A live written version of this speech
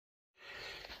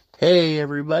Hey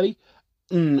everybody.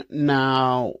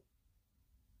 Now,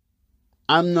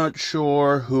 I'm not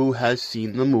sure who has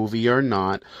seen the movie or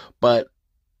not, but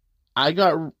I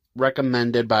got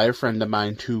recommended by a friend of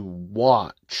mine to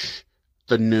watch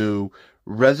the new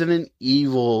Resident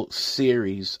Evil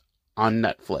series on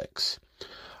Netflix.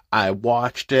 I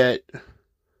watched it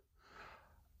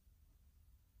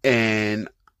and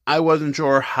I wasn't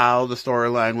sure how the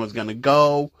storyline was going to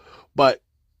go, but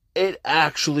it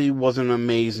actually was an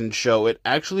amazing show. It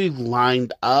actually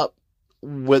lined up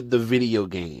with the video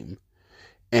game.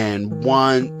 And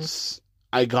once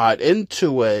I got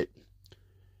into it,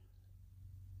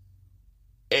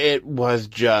 it was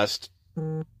just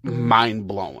mind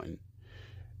blowing.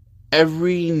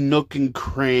 Every nook and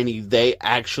cranny they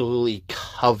actually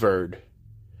covered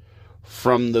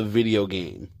from the video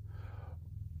game.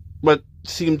 But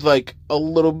seemed like a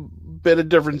little bit of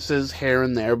differences here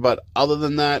and there, but other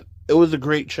than that, it was a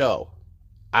great show.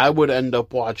 I would end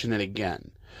up watching it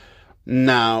again.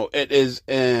 Now, it is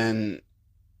an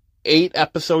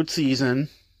 8-episode season,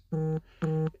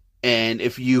 and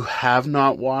if you have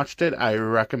not watched it, I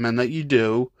recommend that you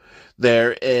do.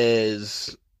 There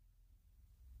is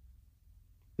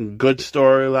good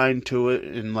storyline to it,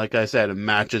 and like I said, it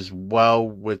matches well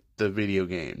with the video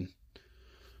game.